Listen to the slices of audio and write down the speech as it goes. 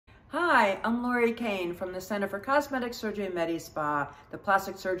Hi, I'm Lauri Kane from the Center for Cosmetic Surgery and Medi-Spa, the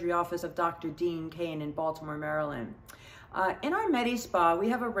plastic surgery office of Dr. Dean Kane in Baltimore, Maryland. In our Medi-Spa, we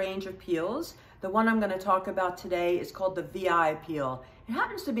have a range of peels. The one I'm going to talk about today is called the VI peel. It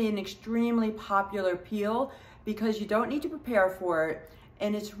happens to be an extremely popular peel because you don't need to prepare for it,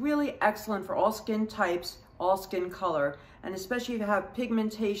 and it's really excellent for all skin types, all skin color, and especially if you have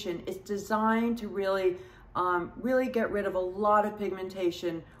pigmentation. It's designed to really get rid of a lot of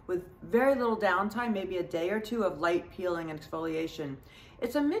pigmentation with very little downtime, maybe a day or two of light peeling and exfoliation.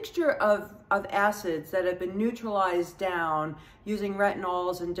 It's a mixture of acids that have been neutralized down using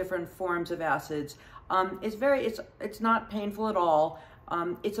retinols and different forms of acids. It's not painful at all.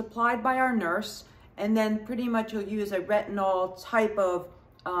 It's applied by our nurse, and then pretty much you'll use a retinol type of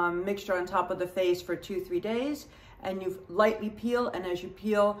mixture on top of the face for 2-3 days, and you lightly peel, and as you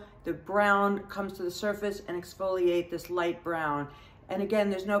peel, the brown comes to the surface and exfoliate this light brown. And again,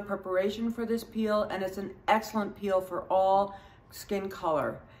 there's no preparation for this peel, and it's an excellent peel for all skin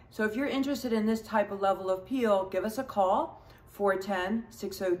color. So if you're interested in this type of level of peel, give us a call,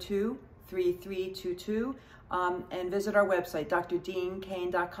 410-602-3322, and visit our website,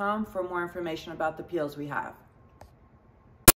 drdeankane.com, for more information about the peels we have.